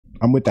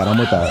I'm with that. I'm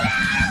with that.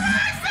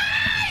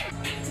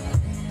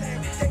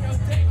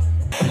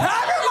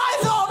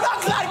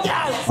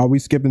 Are we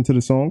skipping to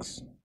the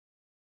songs?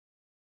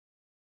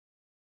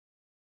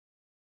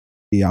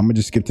 Yeah, I'm gonna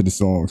just skip to the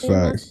songs.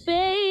 Facts.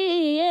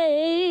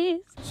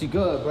 She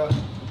good, bro.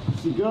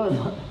 She good,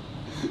 bro.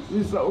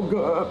 She's so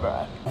good,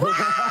 bro.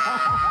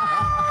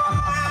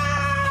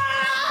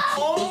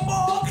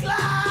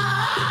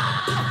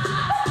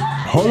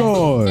 Hold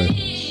on.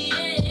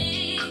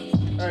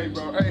 Hey,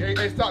 bro.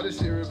 Hey, stop this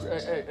shit.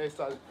 Hey,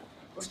 stop it.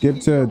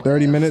 Skip to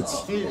 30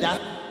 minutes.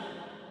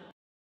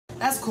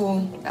 That's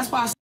cool. That's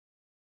why.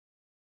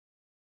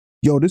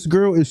 Yo, this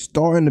girl is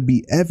starting to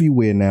be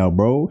everywhere now,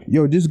 bro.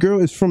 Yo, this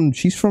girl is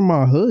she's from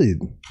my hood.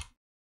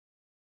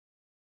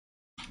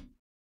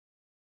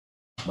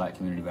 Black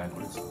community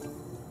backwards.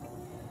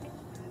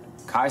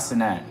 Kai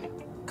Cenat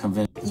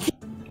convinced.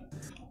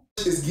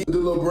 Just get the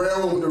little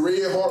brown one with the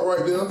red heart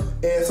right there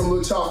and some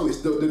little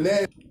chocolates. The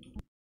nasty.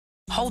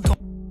 Hold on.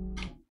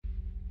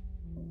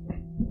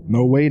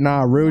 No way,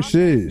 nah, real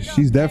shit.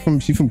 She's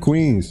from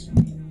Queens.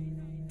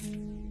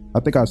 I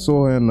think I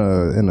saw her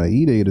in a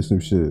E-Date or some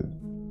shit.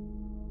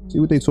 See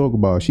what they talk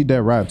about. She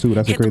dead rap too.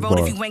 That's a crazy part.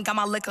 If you ain't got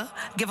my liquor,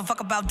 give a fuck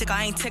about dick,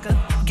 I ain't ticker.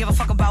 Give a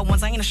fuck about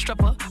ones, I ain't a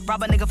stripper.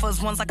 Rob a nigga for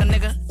his ones like a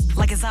nigga.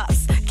 Like his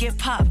ops, give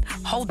pop.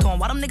 Hold on,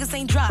 why them niggas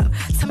ain't drop?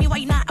 Tell me why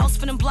you not out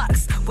spinning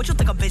blocks. What you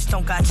think a bitch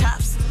don't got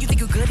chops? You think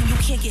you good and you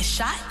can't get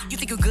shot? You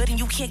think you good and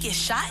you can't get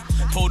shot?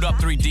 Pulled up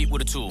 3 deep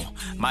with a tool.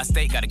 My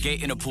state got a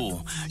gate in a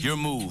pool. Your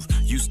move,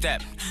 you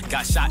step.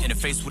 Got shot in the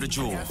face with a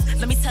jewel.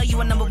 Let me tell you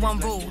a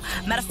 #1 rule.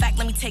 Matter of fact,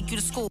 let me take you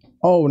to school.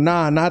 Oh,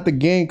 nah, not the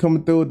gang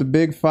coming through with the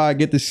big five.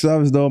 Get the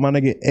subs, though. My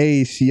nigga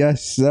Ace.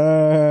 Yes,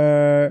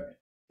 sir.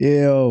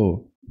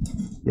 Yo,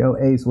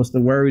 Ace, what's the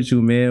word with you,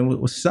 man?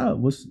 What's up?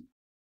 What's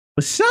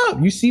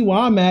up? You see where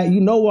I'm at. You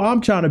know where I'm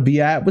trying to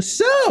be at.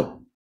 What's up?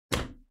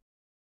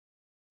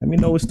 Let me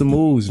know what's the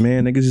moves,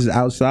 man. Niggas is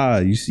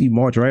outside. You see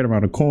March right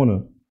around the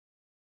corner.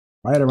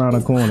 Right around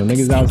the corner.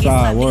 Niggas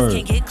outside. Word.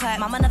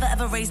 Mama never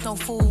ever raised no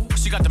fool.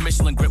 She got the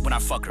Michelin grip when I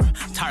fuck her.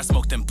 Tire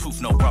smoked and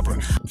poof, no rubber.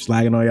 I'm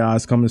slagging on y'all.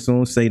 It's coming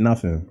soon. Say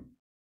nothing.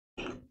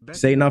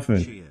 Say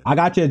nothing. I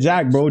got your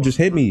jack, bro. Just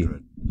hit me.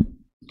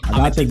 I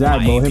got your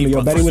jack, bro. Hit me.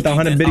 Yo, Betty with the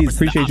 100 biddies.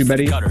 Appreciate you,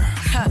 Betty.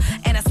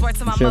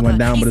 Shit went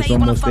down, but it's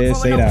almost there.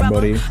 Say that,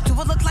 buddy. Say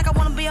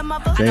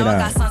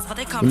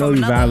that. You know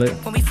you valid.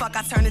 When we fuck,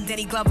 I turn to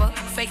Denny Glover.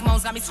 Fake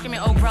moans got me screaming,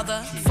 oh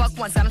brother. Fuck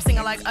once, I'm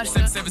singing like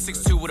Usher.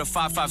 762 with a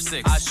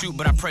 556. I shoot,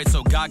 but I pray,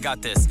 so God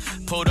got this.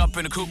 Pulled up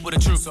in the coupe with a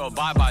truth, so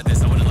abide by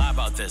this. I wouldn't lie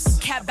about this.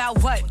 Cat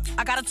about what?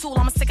 I got a tool,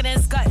 I'ma stick it in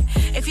his gut.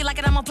 If you like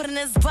it, I'ma put it in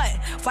his butt.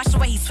 Watch the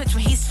way he switch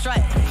when he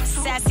strut.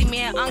 Sassy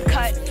man,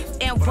 uncut,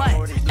 and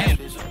what? And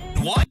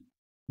what?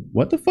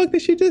 What the fuck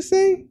did she just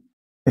say?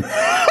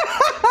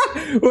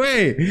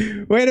 wait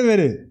a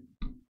minute.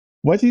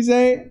 What she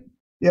say?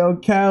 Yo,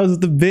 Kels,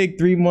 the big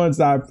 3 months.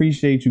 I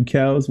appreciate you,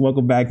 Kels.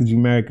 Welcome back to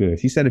Jamaica.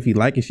 She said if he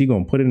like it, she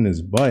gonna put it in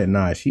his butt.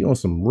 Nah, she on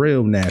some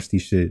real nasty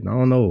shit. I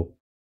don't know.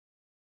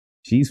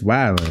 She's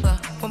wildin'.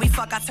 When we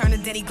fuck, I turn to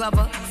Denny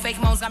Glover.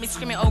 Fake moans got me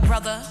screaming, oh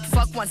brother.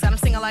 Fuck once, I'm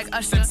singing like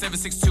Usher.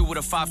 762 with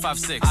a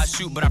 556. I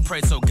shoot, but I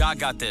pray, so God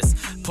got this.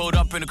 Pulled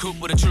up in the coupe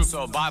with a truth,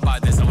 so abide by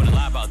this. I wouldn't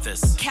lie about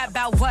this. Cat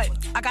about what?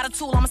 I got a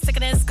tool, I'ma stick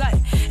it in his gut.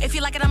 If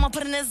you like it, I'ma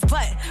put it in his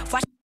butt.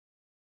 Watch.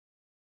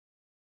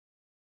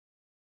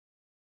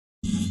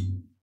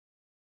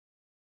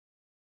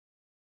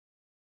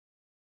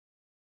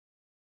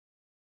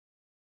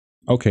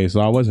 Okay, so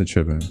I wasn't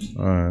tripping.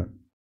 All right.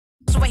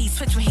 The way he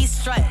switch when he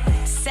strut.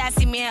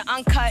 Sassy man,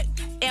 uncut,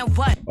 and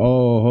what?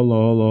 Oh,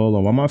 hold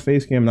on. Why my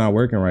face cam not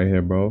working right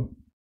here, bro?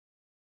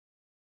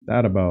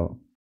 That about?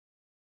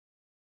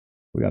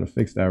 We gotta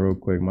fix that real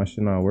quick. My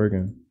shit not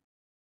working.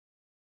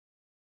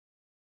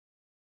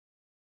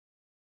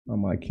 On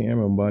my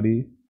camera,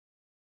 buddy.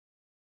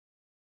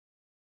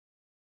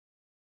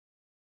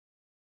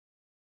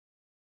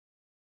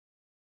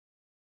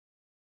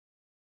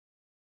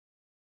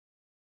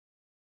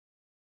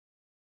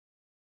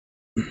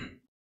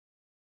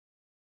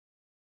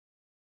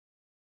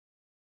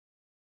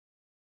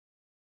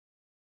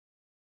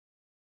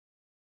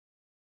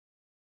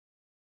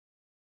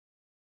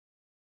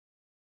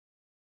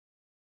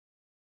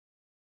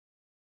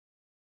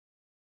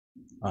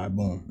 All right,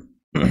 boom.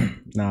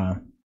 Nah.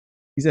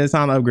 He said it's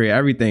time to upgrade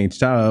everything.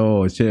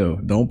 Chill.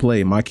 Don't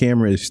play. My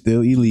camera is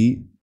still elite.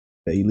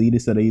 The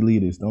elitist of the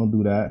elitists. Don't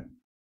do that.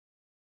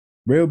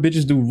 Real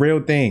bitches do real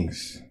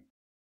things.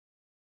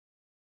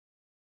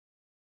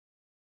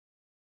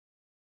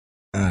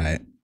 All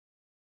right.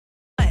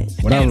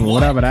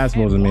 Whatever that's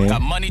supposed to mean.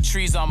 Got money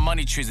trees on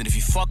money trees, and if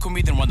you fuck with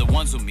me, then one the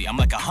ones with me. I'm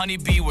like a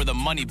honeybee where the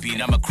money be,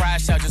 and I'ma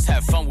crash out, just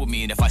have fun with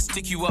me. And if I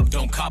stick you up,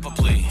 don't cop a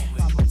plea.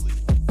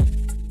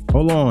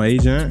 Hold on,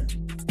 agent.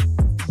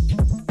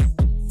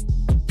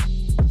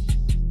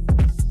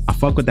 I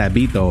fuck with that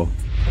beat though.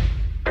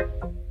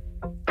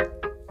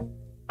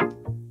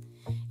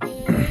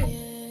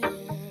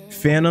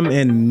 Phantom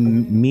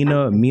and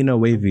Mina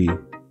Wavy.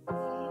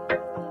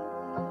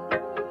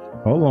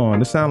 Hold on,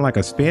 this sounds like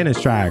a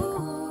Spanish track.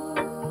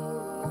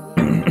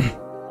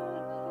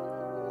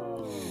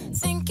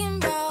 Thinking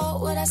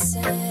about what I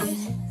said,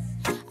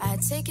 I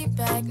take it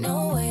back,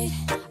 no way,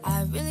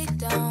 I really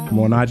don't. Come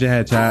on, nod your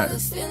head, chat. The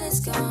feeling's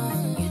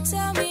gone. You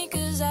tell me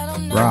 'cause I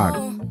don't know.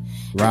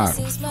 Rock.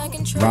 This is my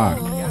control.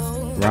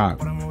 Rock.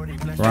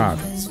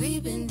 'Cause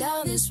we've been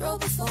down this road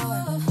before.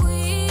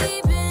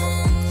 We've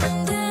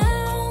been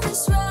down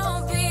this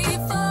road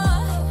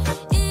before.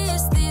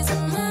 Is this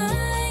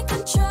my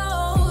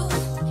control?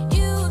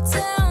 You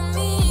tell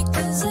me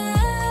 'cause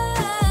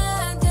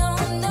I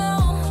don't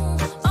know.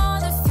 All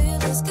the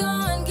feelings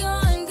gone.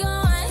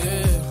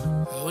 Yeah.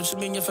 What you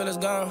mean your feelings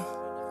gone?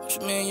 What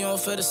you mean you don't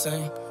feel the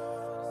same?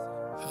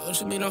 What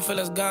you mean them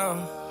feelings gone?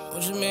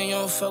 What you mean you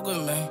don't fuck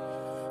with me?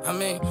 I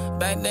mean,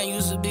 back then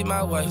used to be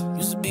my wife,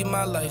 used to be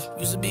my life,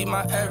 used to be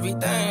my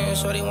everything.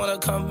 Shorty wanna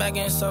come back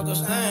and suck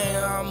us.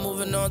 I'm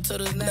moving on to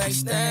the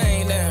next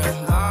thing.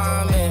 Damn,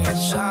 mommy,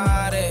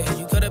 shawty,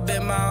 you could've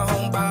been my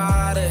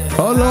homebody.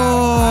 Oh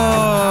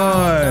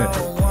Lord,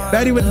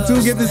 Betty with the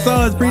 2 gifted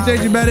subs.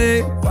 Appreciate you,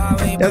 Betty.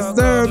 Yes,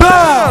 sir.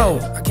 Bow.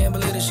 I can't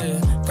believe this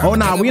shit. Oh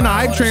nah, we in the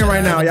hype train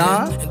right now,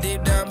 y'all.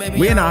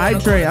 We in the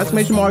hype train.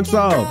 Exclamation mark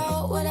sub.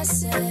 What I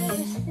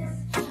said,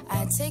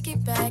 I take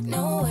it back,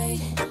 no way,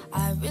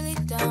 I really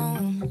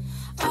don't.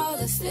 All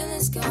the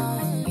feelings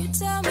gone. You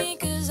tell me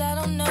 'cause I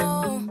don't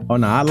know. Oh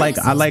no, I like.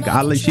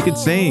 She could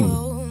sing.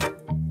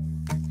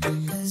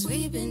 'Cause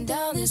we've been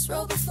down this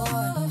road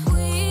before.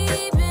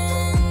 We've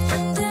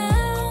been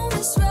down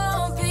this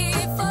road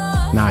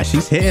before. Nah,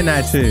 she's hitting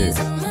that shit.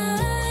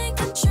 My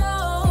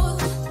control.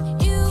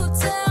 You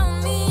tell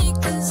me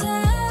 'cause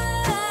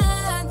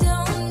I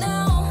don't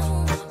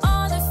know.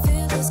 All the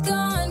feelings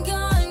gone.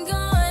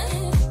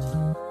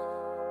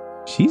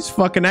 She's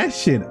fucking that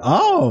shit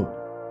up.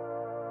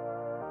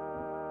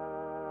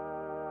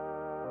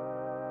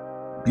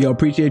 Yo,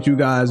 appreciate you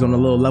guys on a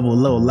little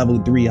level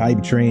 3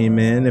 hype train,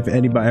 man. If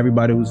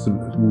everybody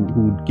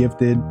who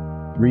gifted,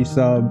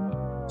 resub,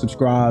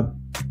 subscribe,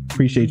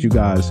 appreciate you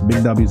guys.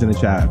 Big W's in the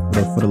chat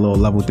for the little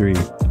level 3.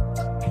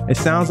 It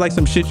sounds like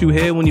some shit you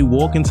hear when you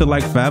walk into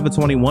like Forever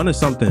 21 or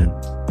something.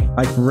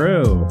 Like for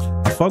real,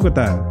 I fuck with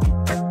that.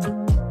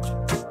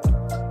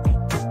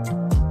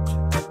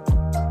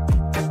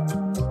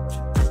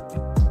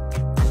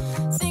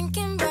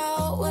 Thinking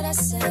about what I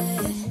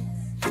said,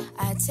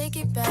 I take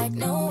it back,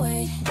 no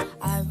way,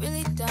 I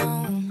really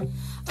don't.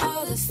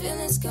 All the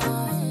feelings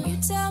gone. You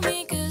tell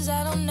me 'cause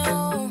I don't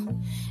know.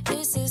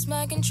 This is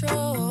my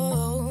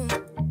control.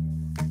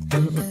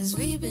 'Cause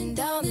we've been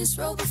down this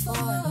road before.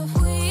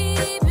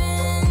 We've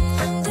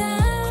been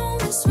down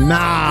this road. Nah,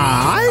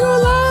 I ain't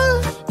gonna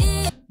lie.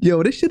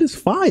 Yo, this shit is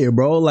fire,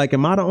 bro. Like,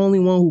 am I the only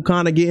one who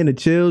kind of getting the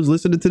chills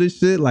listening to this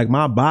shit? Like,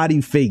 my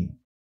body fake.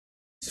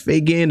 It's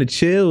fake getting the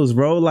chills,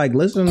 bro. Like,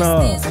 listen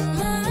up. This is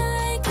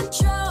my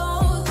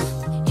control.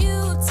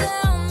 You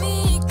tell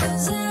me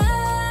 'cause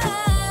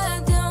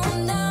I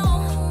don't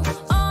know.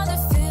 All the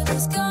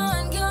feelings gone.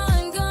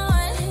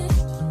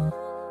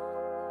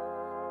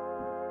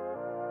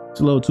 It's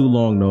a little too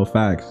long, though.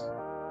 Facts.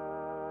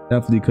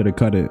 Definitely could have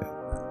cut it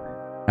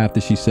after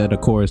she said the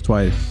chorus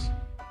twice.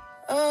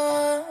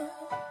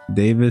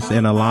 Davis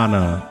and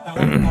Alana.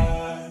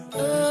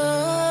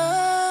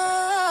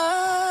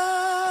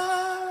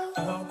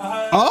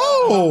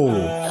 Oh!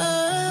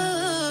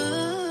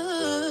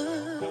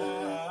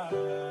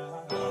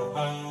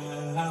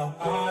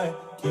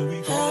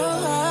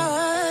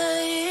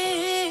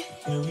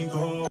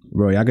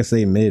 Bro, y'all can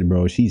say mid,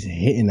 bro. She's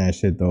hitting that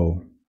shit,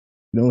 though.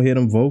 You don't hear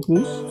them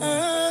vocals?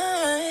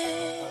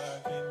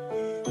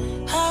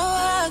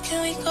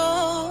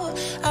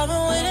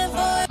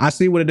 I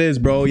see what it is,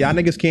 bro. Y'all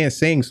niggas can't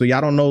sing, so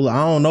y'all don't know.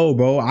 I don't know,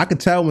 bro. I could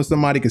tell when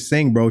somebody could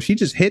sing, bro. She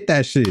just hit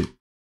that shit.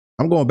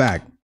 I'm going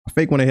back. I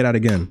fake when I hit that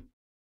again.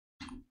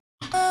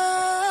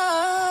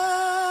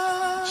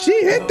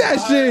 She hit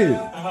that shit.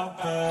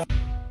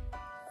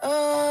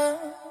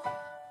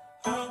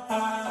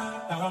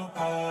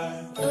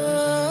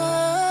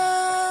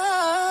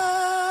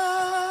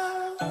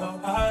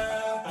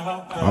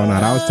 Oh, no,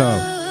 that was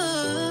tough.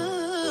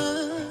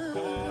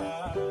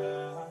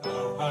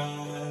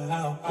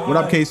 What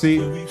up,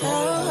 KC?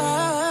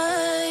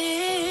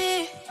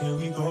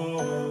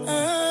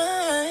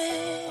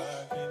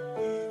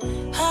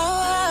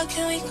 How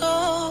can we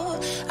go?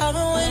 I've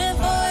been waiting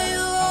for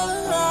you all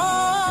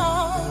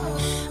along.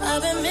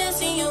 I've been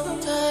missing your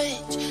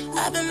touch.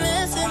 I've been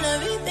missing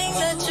everything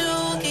that you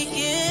could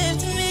give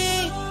to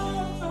me.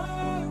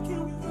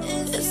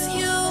 It's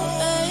you,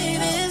 baby,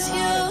 it's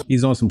you.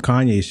 He's on some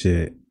Kanye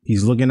shit.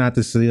 He's looking at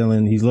the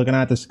ceiling. He's looking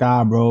at the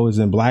sky, bro. It's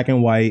in black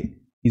and white.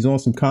 He's on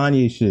some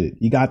Kanye shit.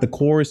 You got the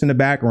chorus in the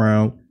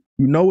background.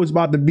 You know it's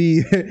about to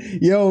be,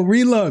 yo,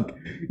 relook.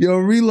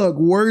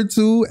 Word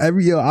 2.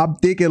 I'm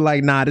thinking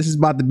like, nah, this is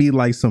about to be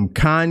like some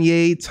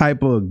Kanye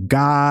type of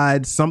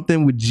God,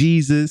 something with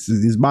Jesus.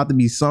 It's about to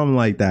be something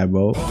like that,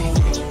 bro.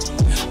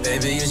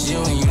 Baby, it's you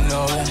and you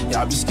know it.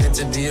 Y'all be scared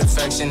to be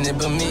affectionate,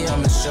 but me,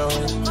 I'ma show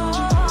it.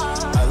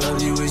 I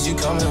love you as you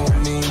coming with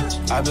me.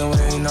 I've been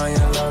waiting on your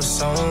love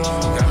so long.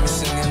 Got me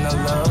singing a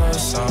love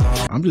song.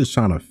 I'm just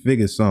trying to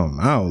figure something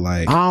out.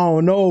 Like, I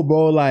don't know,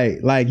 bro.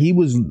 Like he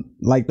was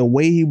like the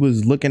way he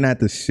was looking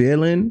at the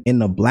ceiling in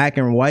the black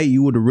and white,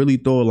 you would have really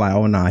thought like,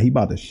 oh nah, he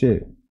about to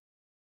shit.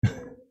 I've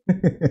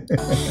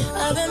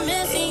been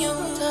missing your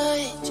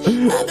touch. I've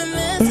been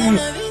missing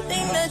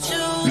everything that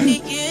you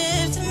could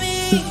give to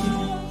me.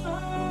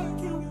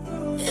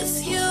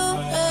 It's you,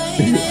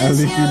 baby. At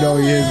least you know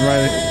he is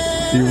right.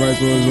 He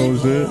writes all his own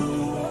shit.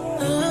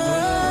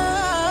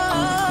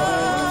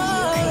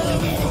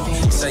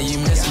 Say you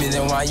miss me,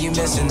 then why you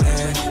missing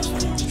then?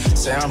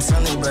 Say I'm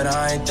friendly, but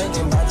I ain't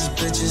thinking about these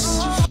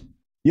bitches.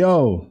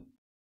 Yo,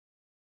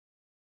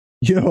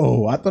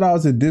 I thought I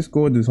was in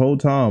Discord this whole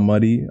time,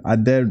 Muddy. I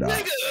did.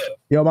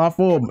 Yo, my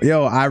fault.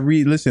 Yo,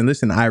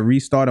 listen. I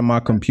restarted my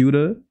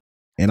computer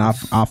and I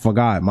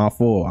forgot. My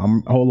fault.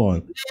 Hold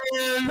on.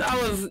 Man,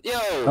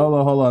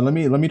 Hold on. Let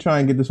me try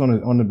and get this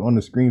on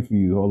the screen for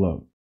you. Hold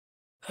up.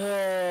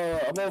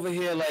 I'm over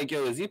here like,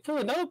 yo, is he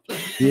pulling up?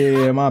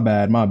 Yeah, my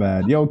bad.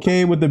 Yo,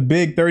 K with the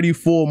big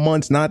 34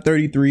 months, not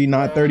 33,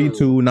 not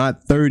 32,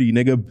 not 30,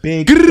 nigga.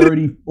 Big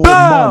 34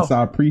 months.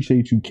 I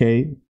appreciate you,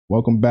 K.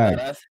 Welcome back.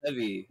 Yeah, that's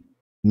heavy.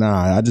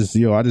 Nah,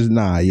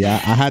 Yeah,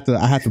 I had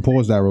to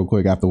pause that real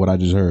quick after what I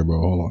just heard, bro.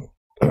 Hold on.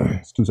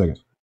 It's 2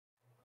 seconds.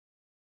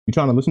 You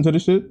trying to listen to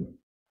this shit?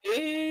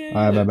 Yeah.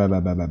 All right, bad.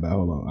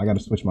 Hold on. I got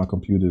to switch my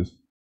computers.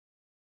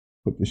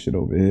 Put this shit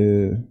over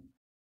here.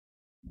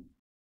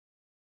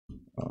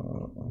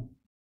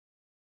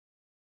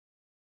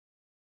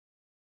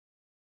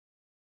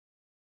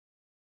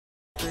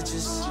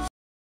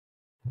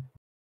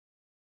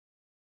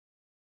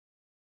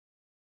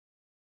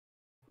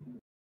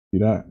 See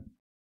that?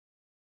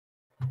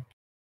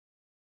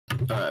 All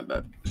right,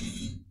 bet.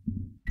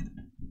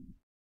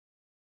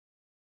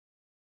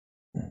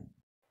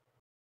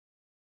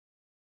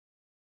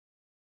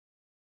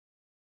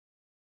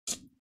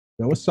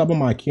 Yo, what's up with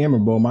my camera,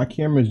 bro? My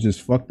camera's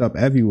just fucked up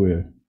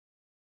everywhere.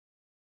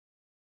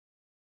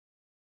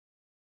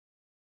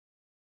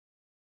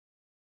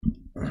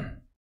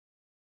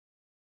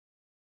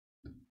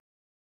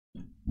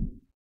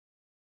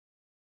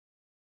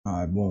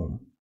 Alright,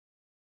 boom.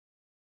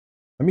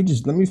 Let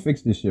me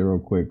fix this shit real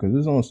quick because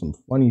this is on some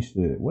funny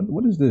shit.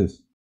 What is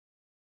this?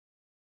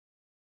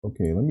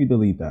 Okay, let me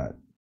delete that.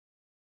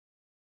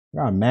 I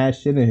got mad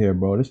shit in here,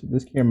 bro.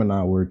 This camera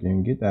not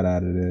working. Get that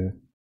out of there.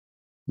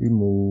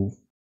 Remove.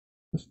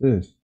 What's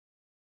this?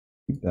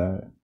 Keep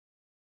that.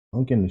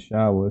 Don't get in the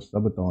shower.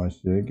 Subathon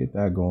shit. Get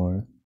that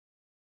going.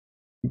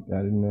 Keep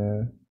that in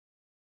there.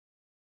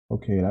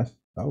 Okay, that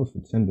was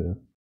for Tinder.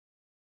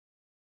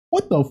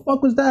 What the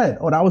fuck was that?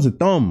 Oh, that was a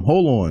thumb.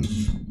 Hold on.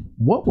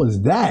 What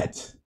was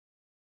that?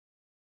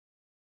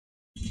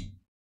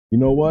 You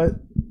know what?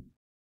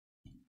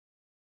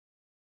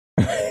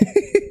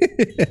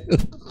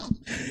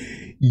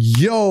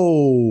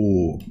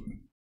 Yo.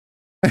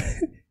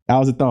 That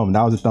was a thumb. See,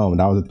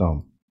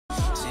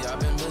 I've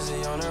been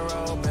busy on the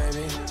road,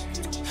 baby.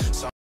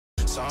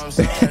 So I'm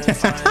sorry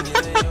if I ain't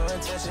giving you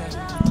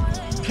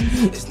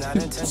attention. It's not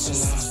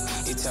intentional.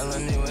 You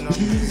telling me when I'm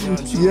busy, I'm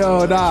cheating.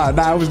 Yo, nah,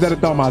 it was that a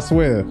thumb, I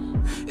swear.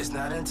 It's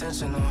not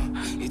intentional.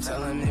 You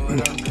telling me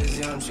when I'm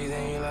busy, I'm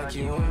treating you like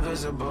you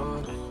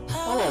invisible.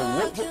 Hold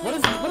on,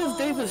 what is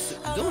Davis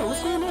doing?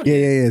 What's going on?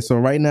 Yeah. So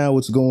right now,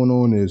 what's going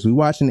on is we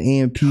watching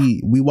AMP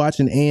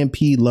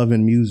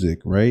Loving Music,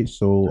 right?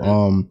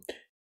 So,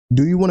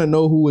 do you want to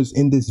know who was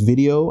in this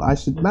video?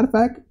 Matter of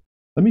fact,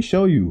 let me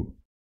show you.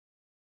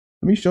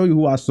 Let me show you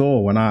who I saw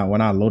when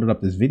I loaded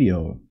up this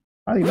video.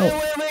 I didn't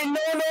know. Wait, no.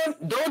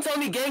 Don't tell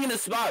me Gang in the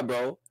Spot,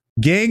 bro.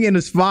 Gang in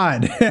the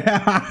Spot.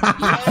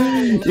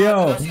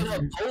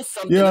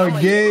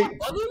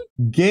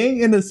 Gang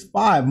in the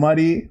Spot,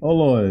 Muddy.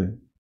 Hold on.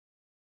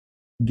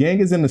 Gang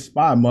is in the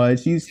spot, Mud.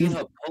 He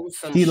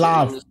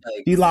live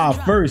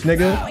first,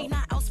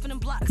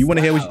 nigga. You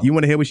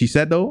wanna hear what she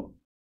said though?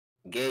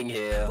 Gang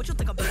here.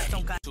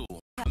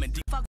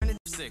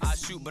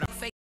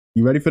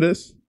 You ready for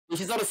this?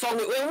 She's on the song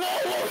with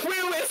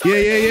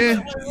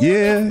Yeah.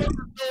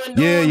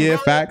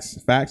 Facts.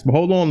 But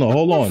hold on.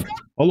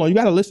 You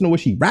gotta listen to what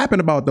she rapping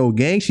about though,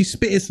 gang. She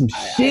spitting some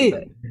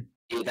shit.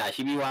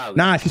 She be wild.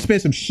 Nah, she spitting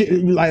some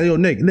shit. Like, yo,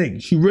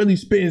 Nick, she really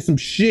spitting some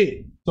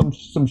shit.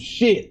 Some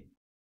shit.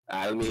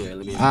 Alright, let me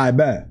hear. I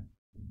bet.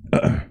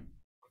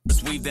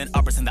 Weave then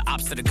uppers in the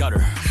ops to the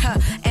gutter.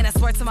 And I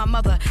swear to my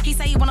mother, he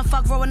say you wanna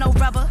fuck roll with no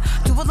rubber.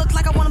 Do it look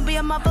like I wanna be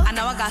a mother? I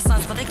know I got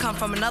sons, but they come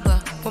from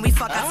another. When we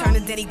fuck, I turn to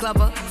Denny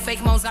Glover.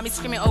 Fake moans got me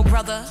screaming, oh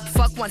brother.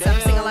 Fuck once,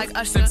 I'm singing like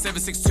Usher.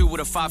 762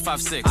 with a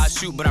 556. I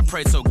shoot, but I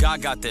prayed, so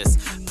God got this.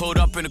 Pulled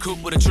up in the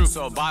coupe with a truth,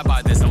 so abide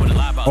by this. I wouldn't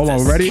lie about this.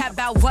 Hold on, ready? Cat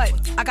about what?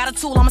 I got a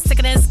tool, I'ma stick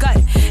it in his gut.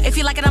 If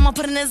you like it, I'ma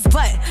put it in his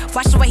butt.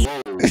 Watch the way he.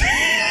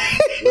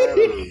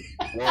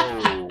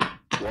 Whoa.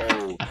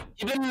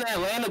 You been in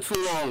Atlanta too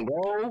long,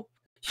 bro.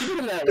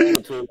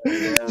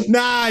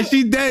 Nah,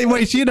 she dead.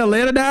 Wait, she in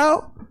Atlanta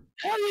now?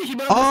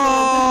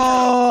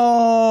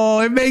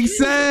 Oh, it makes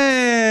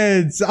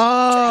sense.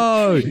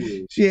 Oh,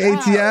 she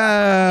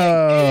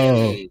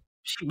ATL.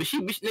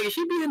 Nigga,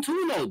 she be in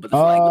tune though. But it's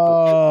like,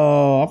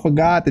 Oh, I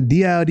forgot the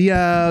DL.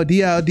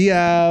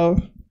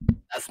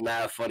 that's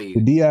mad funny.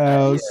 The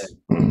DLs.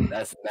 Yeah,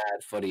 that's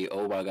mad funny.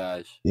 Oh my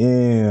gosh.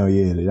 Yeah.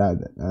 Yeah,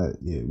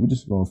 we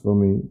just gonna feel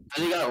me.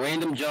 And you got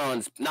Random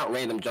Johns, not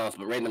Random Johns,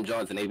 but Random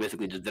Johns, and they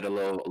basically just did a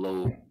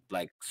little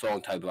like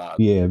song type vibe.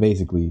 Yeah,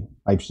 basically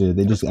type shit.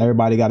 They just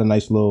everybody got a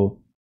nice little.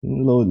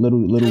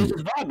 It's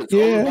just vibing. So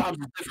Yeah. all the vibes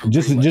are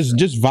different,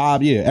 Just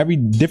vibe. Yeah, every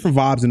different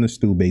vibes in the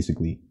stew,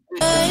 basically.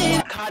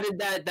 How did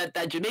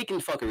that Jamaican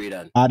fuckery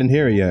done? I didn't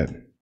hear it yet.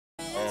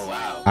 Oh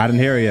wow. I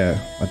didn't hear it yet.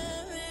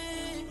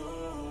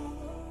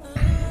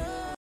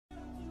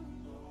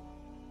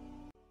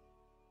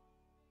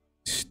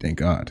 Thank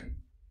God.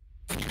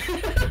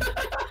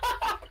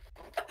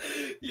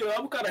 Yo,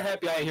 I'm kind of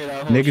happy I ain't hear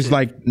that. Whole Niggas shit.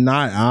 like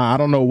not. I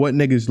don't know what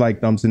niggas like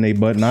thumbs in they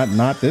butt. Not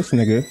this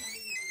nigga.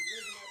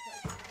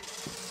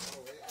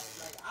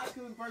 I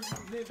couldn't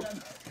personally live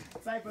that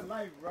type of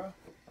life, bro.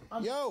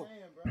 I'm just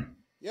saying, bro.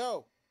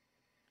 Yo.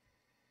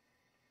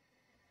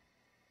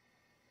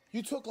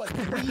 You took like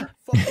 3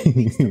 fucking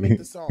weeks to make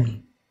the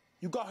song.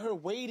 You got her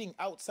waiting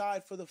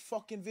outside for the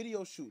fucking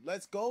video shoot.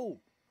 Let's go.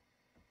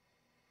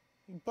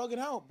 You bugging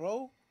out,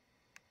 bro.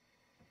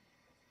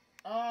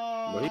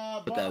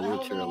 Put that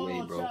wheelchair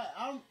away, bro.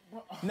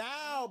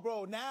 Now,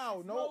 bro.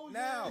 Now. No,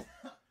 now.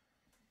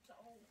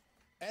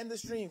 End the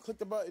stream. Click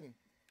the button.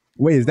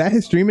 Wait, is that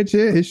his streaming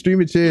chair? His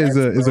streaming chair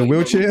is a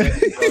wheelchair.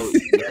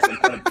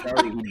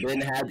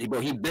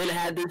 He been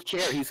had this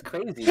chair. He's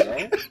crazy,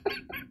 bro.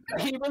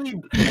 He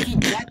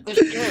jacked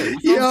this chair.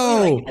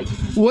 Yo,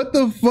 what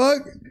the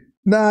fuck?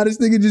 Nah, this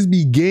nigga just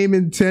be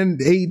gaming 10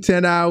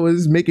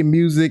 hours, making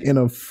music in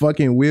a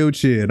fucking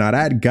wheelchair. Nah,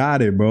 that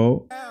got it,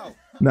 bro.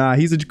 Nah,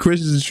 he's a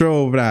Christian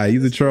troll for that.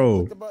 He's a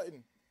troll.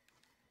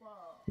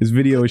 This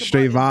video is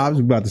straight vibes.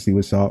 We about to see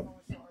what's up.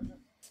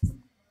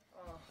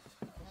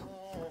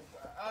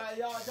 Bro,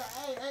 yo, what the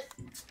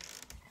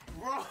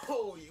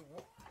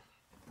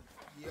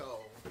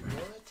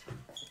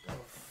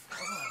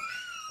fuck?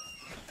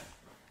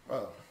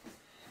 Bro,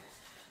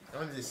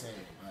 I'm just saying,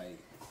 like,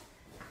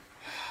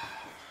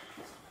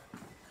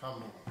 come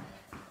on.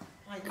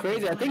 Like,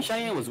 Crazy. I think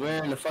Cheyenne was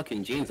wearing the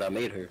fucking jeans I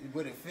made her.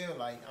 What it feel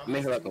like? I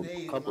made her like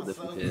a couple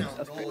different pairs.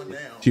 That's crazy.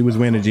 She was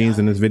wearing the jeans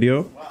in this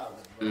video.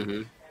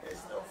 Mm-hmm.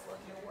 There's no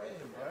fucking way,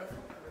 bro.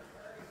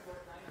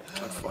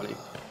 That's funny.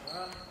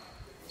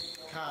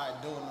 Kai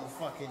doing the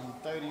fucking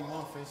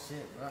 30-month and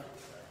shit, bro.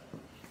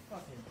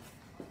 Fucking.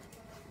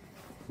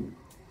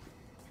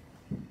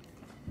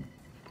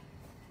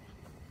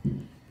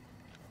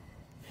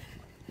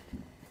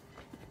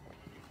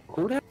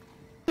 Who that?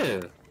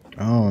 Yeah.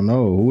 I don't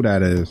know who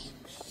that is.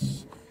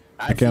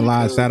 I can't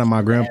lie. I sat on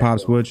my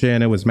grandpa's wheelchair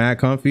and it was mad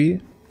comfy.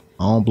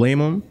 I don't blame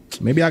him.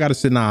 Maybe I gotta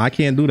sit. Nah, I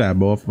can't do that,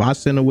 bro. If I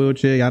sit in a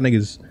wheelchair, y'all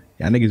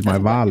niggas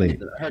might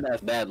violate. I heard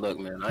that's bad luck,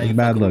 man. That's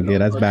bad luck. Yeah,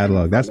 that's bad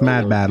luck. That's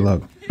mad bad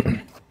luck.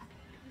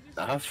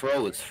 Nah, her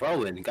fro is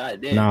throwing.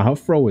 Goddamn. Nah, her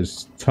fro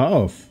is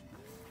tough.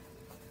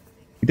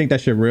 You think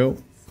that shit real?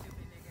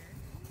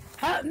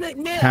 Hell no.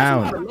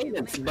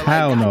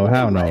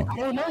 I don't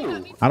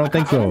know. I don't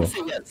think so.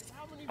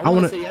 I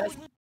want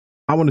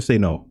to say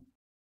no.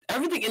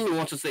 Everything in me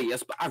wants to say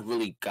yes, but I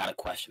really got a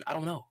question. I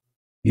don't know.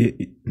 Yeah,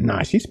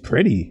 nah, she's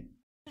pretty.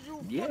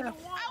 Yeah. I want $1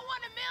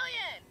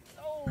 million.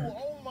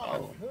 Oh my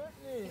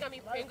goodness. You got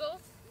me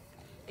Pringles,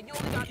 and you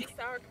only got me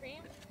sour cream.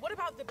 What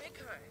about the big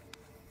kind?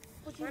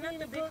 Why not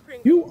the big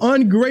Pringles? You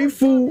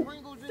ungrateful.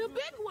 The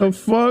big The ones.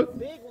 fuck?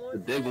 The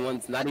big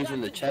ones, not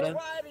even the cheddar.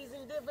 Varieties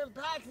in different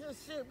packs and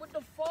shit. What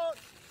the fuck?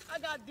 I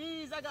got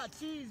these. I got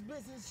cheese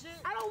bits and shit.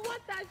 I don't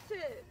want that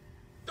shit.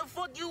 The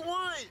fuck you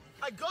want?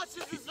 I got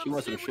you She some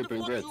wants some shit. What shrimp the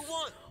and fuck grits. you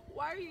want?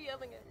 Why are you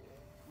yelling at me?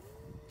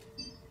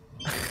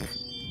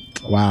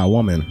 Wow,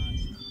 woman.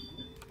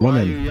 Why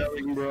are you Woman.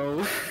 yelling,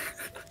 bro?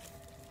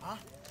 I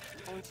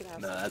want you to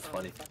have Nah, some that's common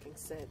funny. fucking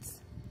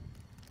sense.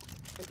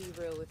 And be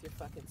real with your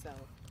fucking self.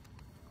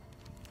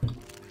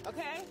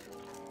 Okay?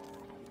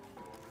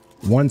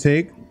 One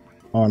take?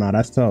 Oh no,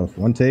 that's tough.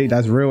 One take?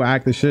 That's real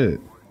active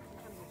shit.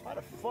 Why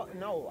the fuck?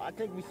 No, I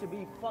think we should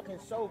be fucking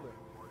sober.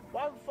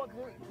 Why the fuck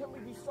can't we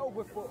be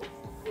sober for?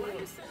 Why are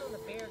you sitting on the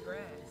bare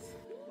grass?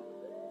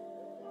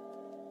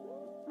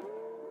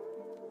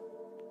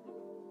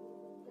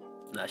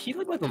 Nah, she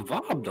look like a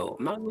vibe though.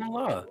 I'm not gonna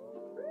lie.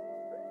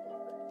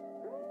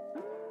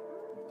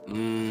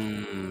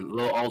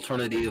 Little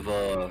alternative.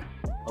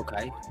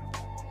 Okay.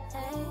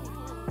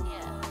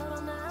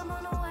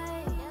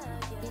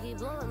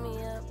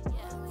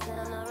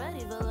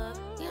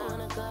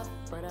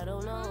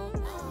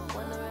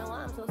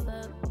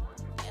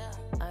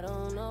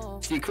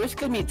 See, Chris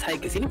could be tight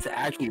because he needs to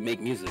actually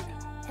make music.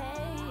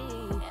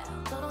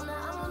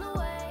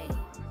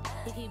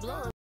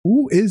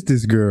 Who is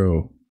this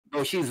girl?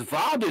 Bro, she's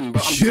vibing,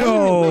 bro. I'm telling you,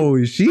 Yo,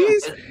 bro.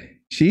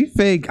 she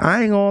fake.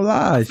 I ain't gonna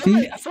lie. I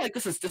feel like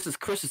this is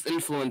Chris's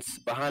influence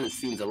behind the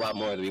scenes a lot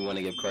more than we want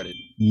to give credit.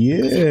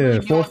 Yeah,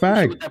 for a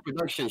fact. That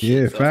production shit,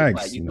 Yeah, so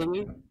facts. like, you feel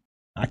me?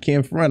 I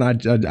can't front. I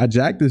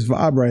jacked this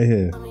vibe right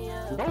here.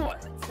 Bro,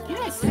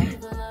 yes. Hey,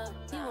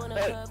 hold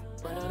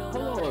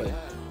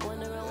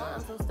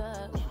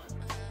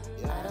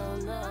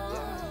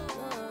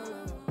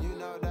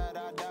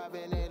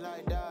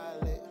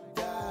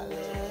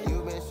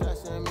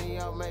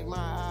up, make my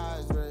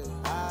eyes red.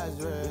 Eyes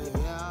red.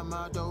 Yeah, I'm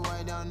out the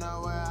way, don't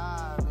know where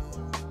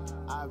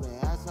I've been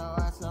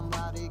SOS,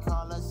 somebody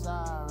call a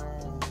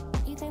siren.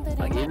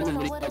 Like even the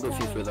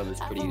videography for them is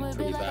pretty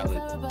valid.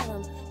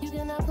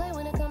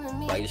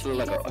 Like she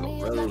looks like a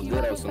Rose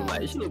Good or something.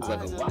 Like she looks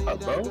like a wow,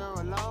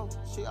 bro.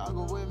 She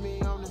argue with me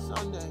on the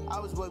Sunday. I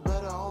was way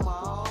better on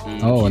my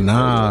own. Oh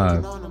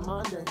nah.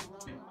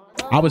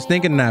 I was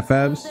thinking that,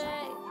 Fabs.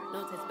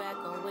 No text back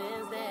on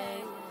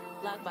Wednesday.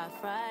 Locked by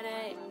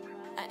Friday.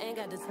 I ain't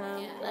got the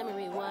time. Let me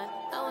rewind.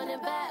 I want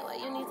it back. What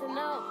you need to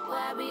know? Where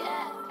I be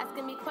at?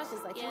 Asking me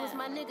questions like you was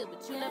my nigga,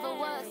 but you never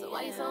was. So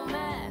why you so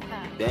mad?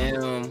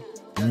 Damn.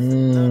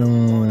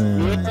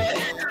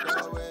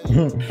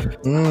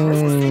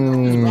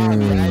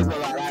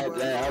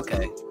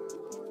 Okay.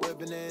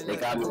 They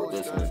got me with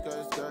this one.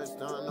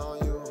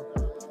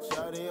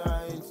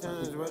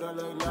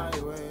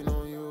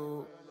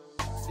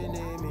 She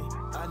need me,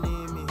 I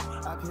need me,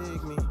 I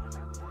pick me.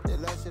 The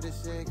less of the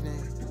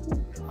sickening.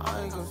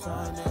 I ain't gon'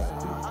 sign it. I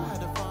had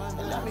to find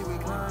it. Let me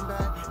recline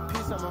back.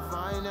 Peace, I'ma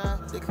find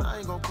that. The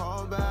client gon'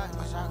 call back.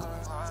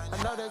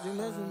 I know that you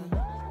missing me.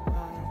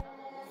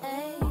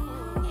 Hey,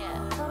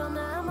 yeah. Told him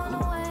that I'm on the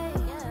way.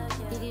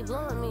 He keep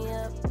blowing me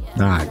up.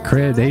 Nah,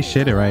 Cred, they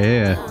shit it right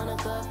here.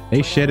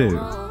 They shit it.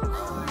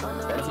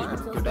 That's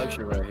just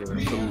production right here.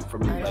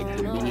 From like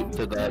the beat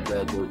to the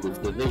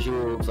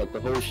visuals, like the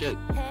whole shit.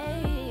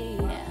 Hey,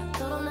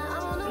 told him that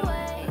I'm on the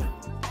way.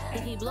 He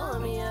keep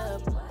blowing me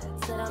up.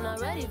 Said I'm not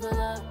ready for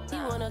love. He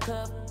want a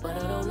cup, but I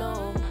don't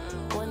know.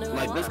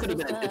 Like this could have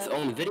been its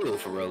own video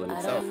for real in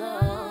itself.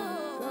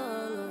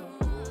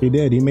 He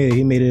did. He made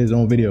it his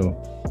own video.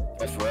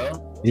 That's for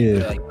real?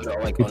 Yeah.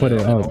 Like He put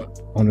it up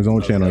on his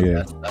own channel.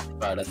 Yeah.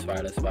 That's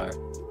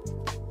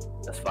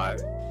fire.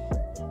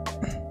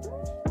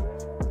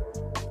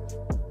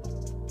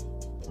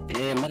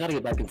 Damn, I gotta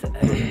get back into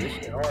editing. This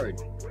shit hard.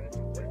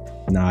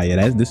 Nah,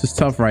 yeah, this is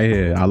tough right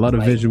here. I love the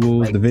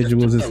visuals. The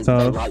visuals is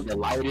tough. The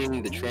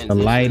lighting, the transition. The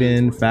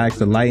lighting, facts.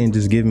 The lighting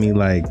just give me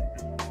like.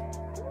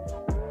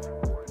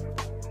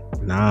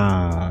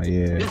 Nah,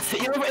 yeah. It's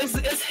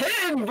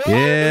him, bro.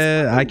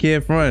 Yeah, I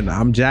can't front.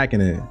 I'm jacking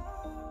it.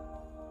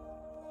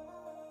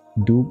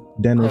 Duke,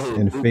 Dennis,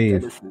 and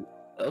Faith. Dennis.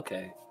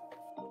 Okay.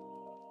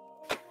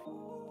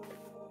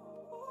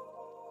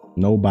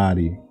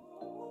 Nobody.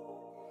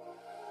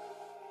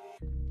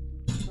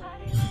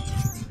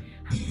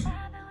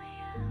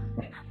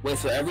 Wait,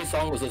 so every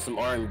song was just some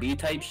R&B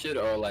type shit,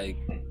 or like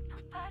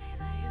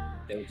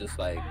they were just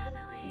like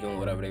doing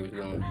whatever they were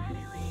doing?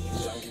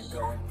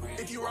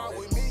 If you ride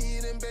with me,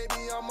 then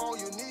baby, I'm all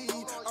you need.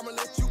 I'ma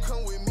let you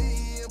come with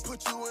me and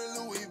put you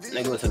in Louis V.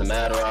 Nigga listen to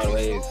Mad Rod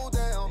Wave.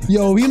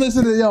 Yo, he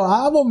listened to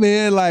I'm a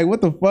man. Like, what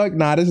the fuck?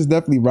 Nah, this is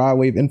definitely Rod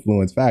Wave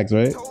influence. Facts,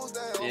 right?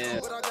 Yeah.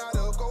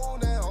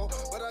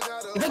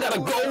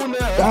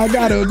 I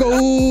gotta go.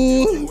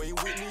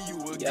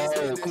 Yo,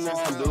 come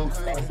on, dude.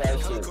 Stop that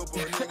shit.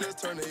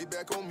 Turn they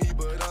back on me,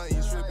 but I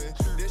ain't tripping.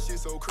 This shit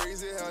so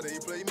crazy how they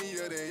play me,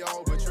 yeah, they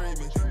all betray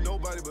me.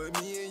 Nobody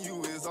but me and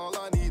you is all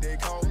I need. They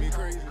call me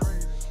crazy.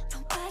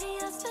 Nobody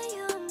else but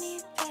you and me,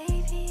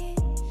 baby.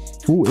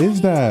 Who is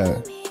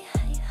that?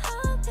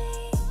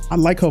 I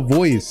like her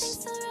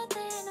voice.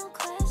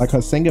 Like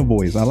her singing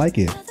voice. I like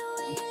it.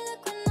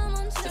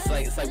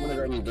 It's like one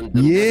of them.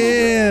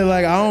 Yeah,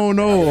 like I don't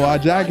know. I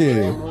jack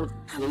it.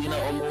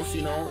 Almost,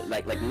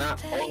 like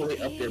not all the way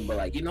up there, but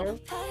like, Yo,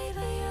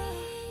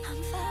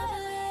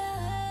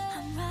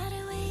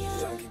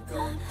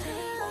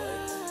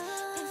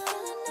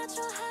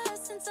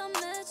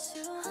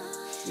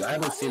 I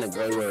haven't seen a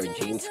girl wear a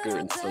jean skirt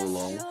in so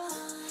long.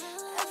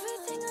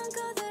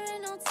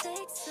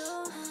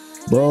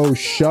 bro,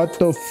 shut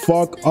the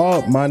fuck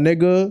up, my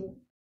nigga.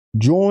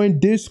 Join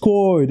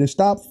Discord and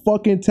stop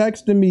fucking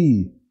texting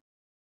me.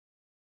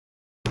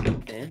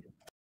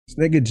 This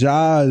nigga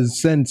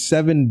Jaws sent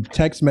 7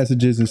 text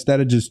messages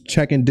instead of just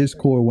checking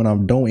Discord when I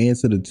don't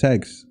answer the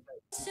text.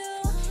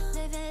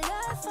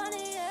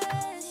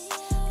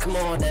 Come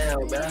on now,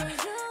 bro.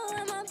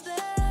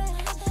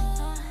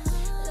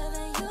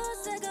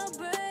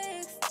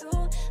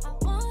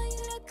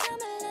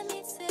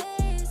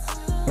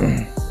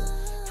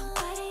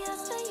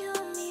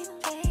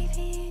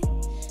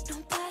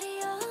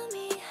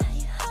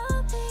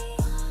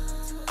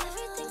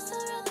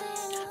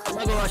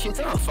 She's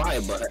on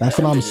fire, but that's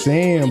what I'm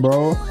saying,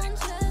 bro.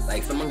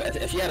 Like someone,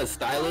 if she had a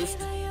stylist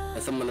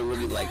and someone to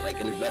really like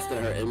invest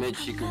in her image,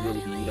 she could really,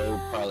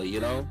 probably,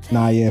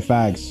 Nah, yeah,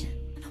 facts.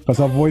 Cause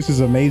her voice is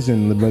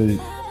amazing, but I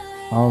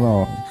don't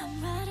know.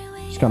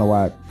 It's kind of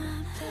whack.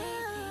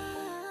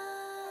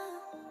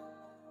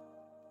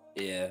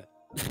 Yeah.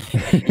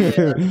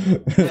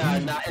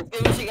 Nah,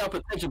 she got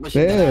potential, but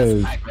she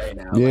got back right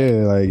now.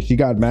 Yeah, like she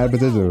got mad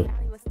potential.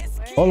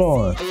 Hold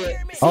on.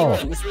 Oh,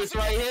 this is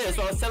right here.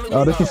 So I was telling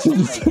oh, this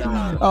is.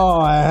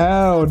 Oh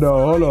hell no!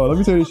 Hold on, let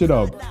me turn this shit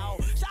up.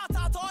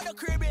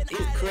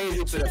 He's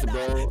crazy for this,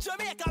 bro.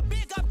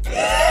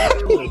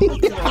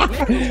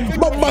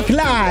 Mama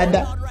Clad.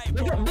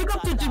 Big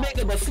up to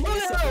Jamaica, but slow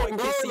down,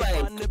 bro.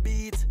 Like,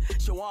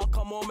 you want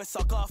come home and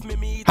suck off me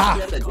meat. Ha.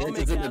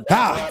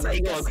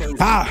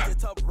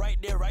 Right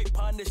there, right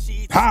on the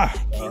sheet.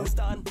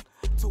 Kingston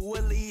to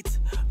elite.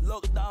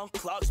 Look down,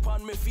 clocks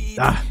on my feet.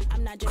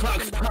 I'm not just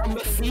clocks on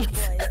my feet.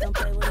 Don't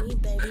play with me,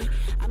 baby.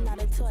 I'm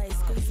not a toy.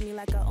 Squeeze me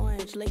like an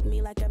orange, lick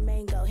me like a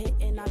mango.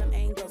 Hitting all them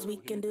angles, we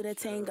can do the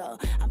tango.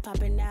 I'm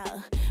popping out,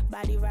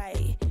 body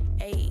right.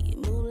 Hey,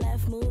 move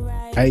left, move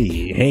right.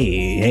 Hey.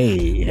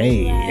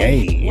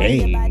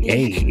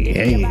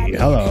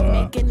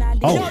 Hello. Yo,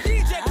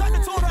 DJ, cut the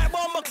tune right,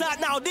 bomb clock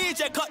now.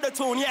 DJ, cut the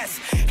tune, yes.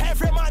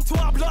 Every man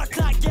to a blood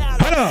clock,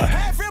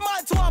 yeah. Every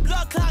man to a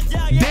blood clock,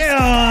 yeah.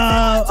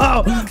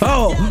 Damn.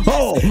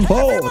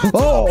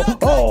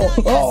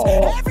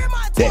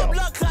 Damn.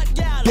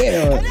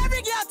 Damn.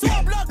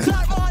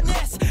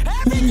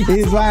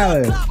 He's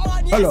violent.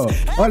 Hello.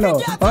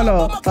 TikTok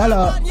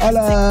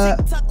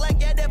like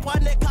you're there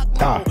on the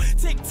cock.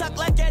 TikTok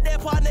like you're there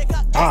on the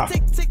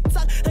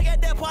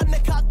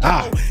cock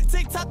now.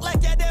 TikTok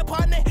like you're there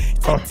on the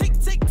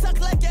TikTok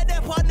like you're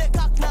there on the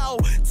cock now.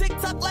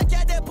 TikTok like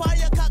you're there on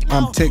your cock now.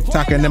 I'm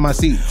tick-tocking in my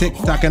seat.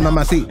 Tick-tocking on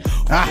my seat.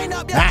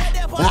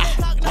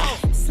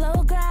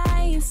 Slow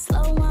grind,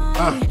 slow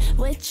wine.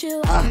 With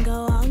you, I can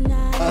go all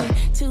night.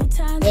 2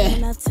 times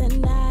enough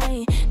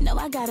tonight. No,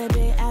 I got a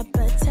big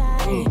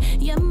appetite.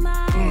 You're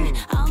mine,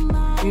 I'm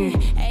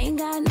mine. Ain't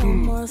got no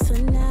more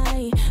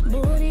tonight.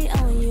 Booty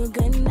on you,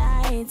 good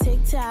night.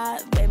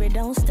 TikTok, baby,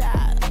 don't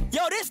stop.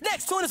 Yo, this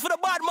next tune is for the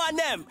bad man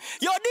them.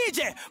 Yo,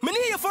 DJ, me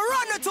need you for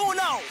run the tune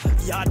now.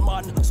 Yard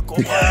man, scope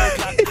on me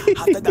cock.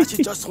 After that,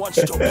 she just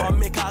wants to jump on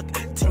me cock.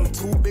 Thing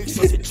too big,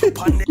 so she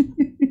jump on it. You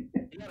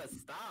gotta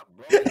stop,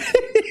 bro.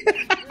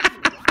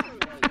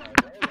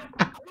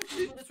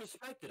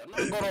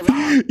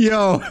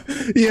 Yo.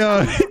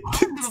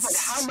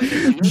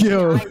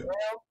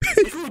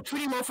 If you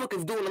treat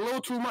motherfuckers doing a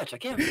little too much, I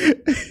can't.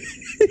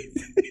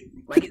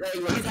 Like he's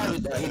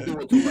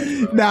doing too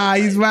much, bro. Nah,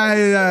 he's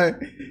fine.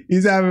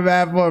 He's having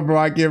bad fun, bro.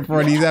 I can't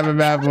front. He's having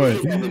bad fun.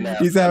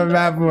 He's having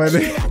bad fun.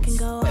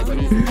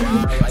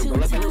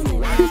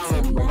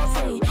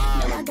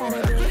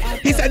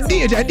 He said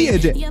DJ.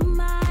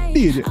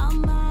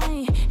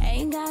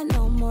 Ain't got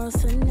no more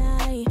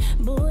tonight.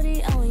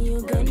 Booty on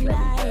you, good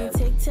night.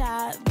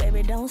 TikTok,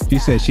 baby, don't stop. She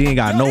said she ain't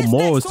got no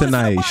morals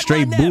tonight.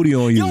 Straight booty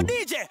on you.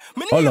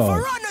 Hold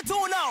on.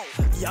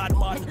 Yard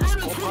man,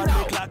 scope on me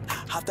clock.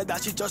 After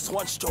that, she just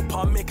wants to jump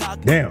on me cock.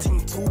 Damn.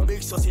 Thing too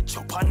big, so she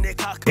jump on the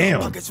cock.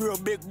 Damn. Pockets real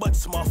big, but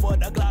small for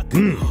the Glock.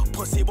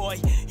 Pussy boy,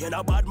 you're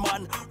a bad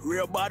man.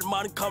 Real bad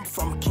man, come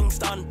from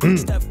Kingston.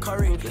 Steph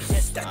Curry,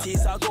 yes, that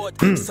is a goat.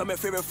 So my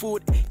favorite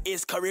food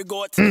is curry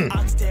goat.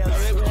 Oxtail,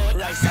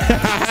 rice.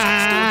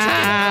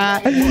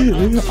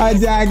 I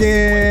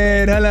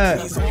jacket. Hello.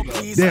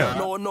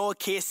 Damn. No,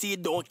 Casey,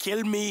 don't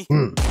kill me.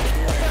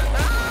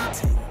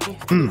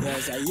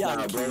 There's a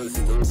young bro,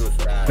 stupid for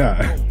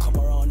that. Come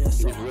around here,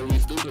 so really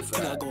stupid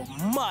for that. Go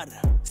mad.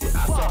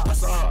 I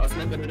saw a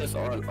snippet of this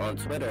on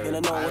Twitter. You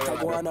don't know what I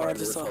go on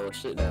already, so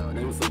shit down.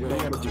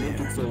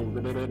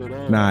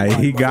 Nah,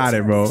 he got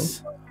it, bro.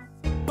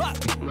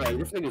 Like,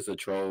 this nigga's a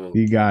troll.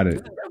 He got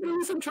it.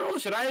 Some troll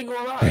shit. I ain't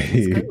gonna lie.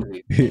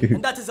 It's crazy.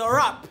 And that is a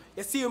rap.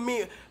 You see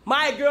me,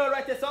 my girl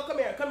right there, so come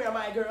here,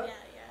 my girl.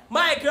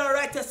 My girl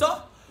right there,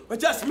 so. We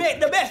just make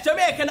the best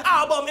Jamaican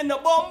album in the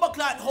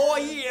Bumbleclot whole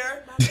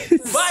year.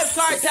 Vybz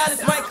Kartel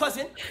is my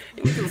cousin.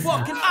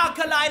 Fucking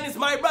Alkaline is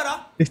my brother.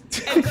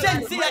 And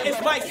Shensia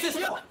is my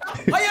sister.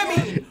 What you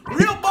mean?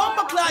 Real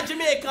Bumbleclot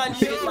Jamaican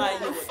shit,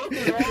 man.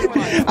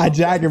 I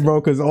jack it, bro,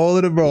 because all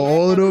of them,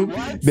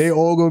 they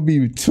all gonna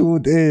be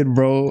tuned in,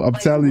 bro. I'm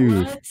telling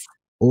you.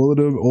 All of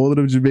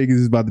them Jamaicans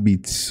is about to be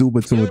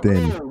super tuned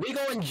in. We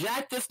gonna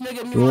jack this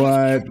nigga.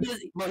 What?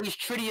 But he's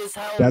treaty as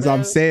hell. That's what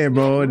I'm saying,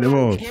 bro. We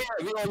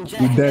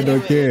dead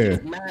don't care.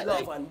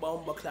 Love and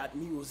Bumbleclot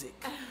music.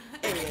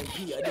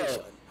 A&P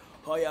edition.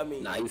 How you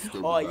mean?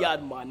 Oh,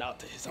 yard man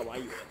out here, so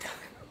I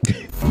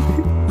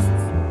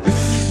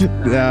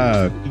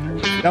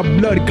that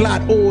blood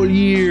clot all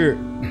year.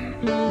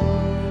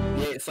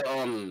 Yeah,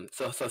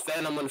 so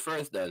Phantom went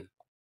first then.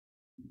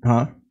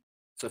 Huh?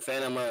 So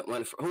Phantom went.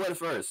 Who went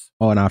first?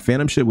 Oh, now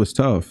Phantom shit was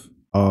tough.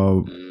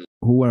 Who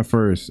went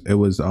first? It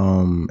was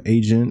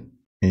Agent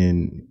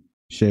and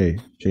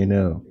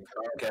Chanel.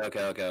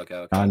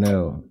 Okay. I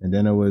know. And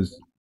then it was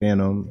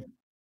Phantom.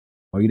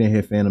 Oh, you didn't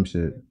hear Phantom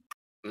shit?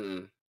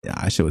 Yeah,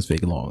 that shit was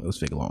fake long. It was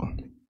fake long.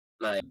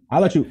 Nice.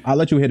 I'll let you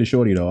hit the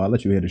shorty though. I'll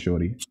let you hit the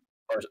shorty.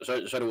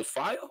 Shorty was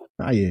fire?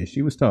 Ah, yeah,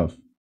 she was tough.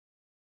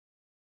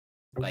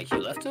 Like he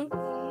left her?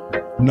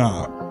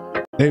 Nah.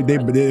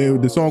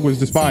 The song was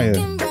just fire.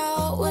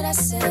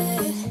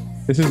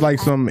 This is like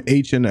some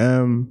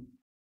H&M.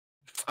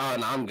 Oh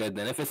no, I'm good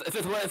then. If it's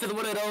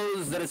one of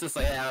those, then it's just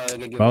like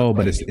bro,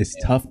 but it's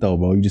tough though,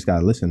 bro. You just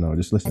gotta listen though.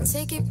 Just listen. I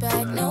take it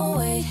back, no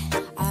way.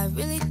 I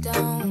really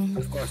don't.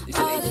 Of course,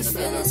 all this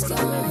feeling's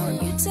gone.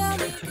 You tell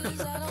me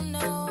 'cause I don't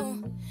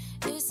know.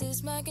 This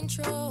is my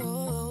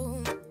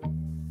control.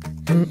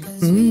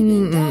 'Cause we've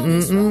been down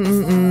this road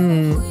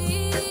before.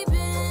 We've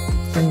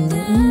been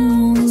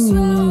down this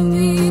road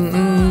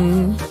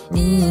before.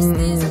 Is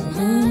this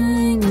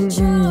mine?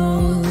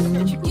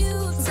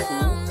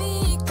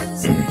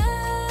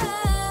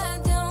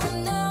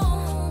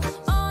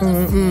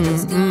 What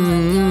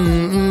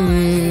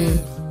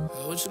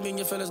you mean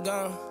your feelings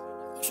gone?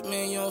 What you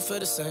mean you don't feel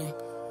the same?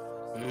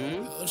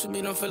 What you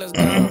mean them feelings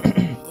gone?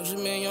 What you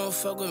mean you don't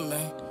fuck with me?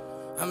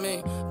 I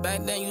mean,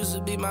 back then you used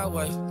to be my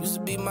wife, used to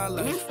be my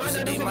life, used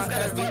to be my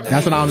everything.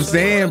 That's what I'm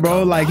saying,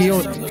 bro. Like he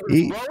don't,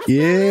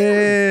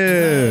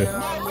 yeah.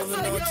 I'm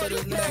moving on to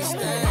the next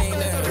thing.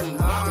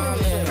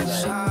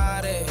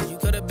 You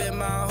could have been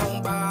my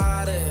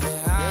homebody.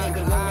 I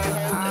don't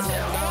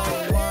understand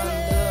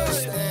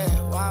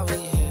why we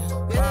here.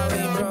 Why we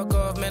broke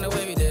off, man, the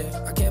way we did.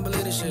 I can't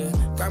believe this shit.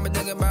 Got me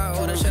thinking about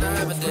all the shit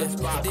I ever did.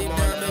 Deep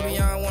down, baby,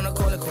 I don't wanna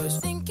call it quits.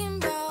 Thinking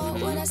about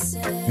what I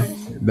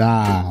said.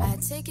 Nah. I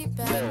take it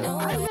back, no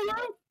way.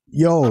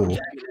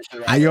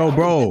 Yo,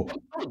 bro.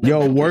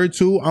 Yo, word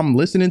 2. I'm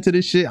listening to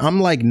this shit. I'm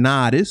like,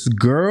 nah, this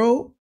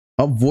girl,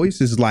 her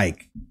voice is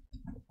like,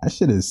 that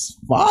shit is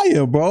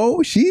fire,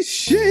 bro. She's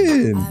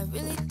shit. I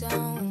really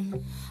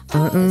don't.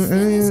 All the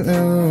feelings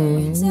gone.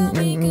 You tell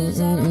me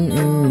 'cause I don't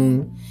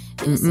know.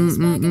 Innocence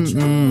by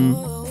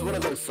control. It's one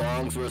of those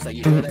songs where it's like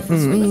you hear that.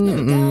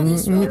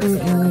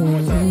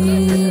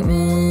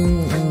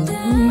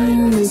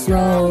 This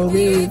road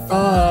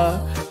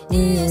before.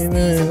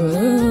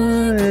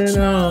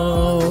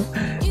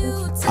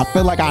 I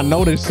feel like I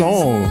know this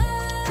song.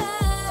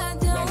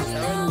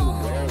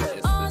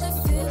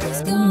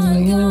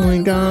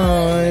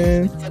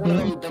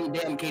 Them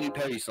damn Katy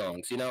Perry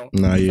songs, you know?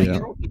 Nah, yeah.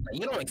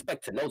 You don't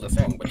expect to know the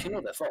song, but you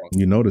know that song.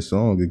 You know the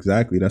song,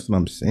 exactly. That's what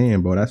I'm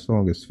saying, bro. That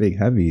song is fake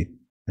heavy.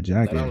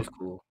 Exactly. That was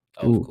cool.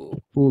 That was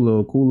cool. Cool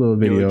little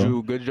video. Yo,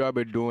 Drew, good job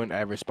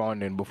at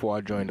responding before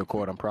I joined the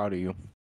court. I'm proud of you.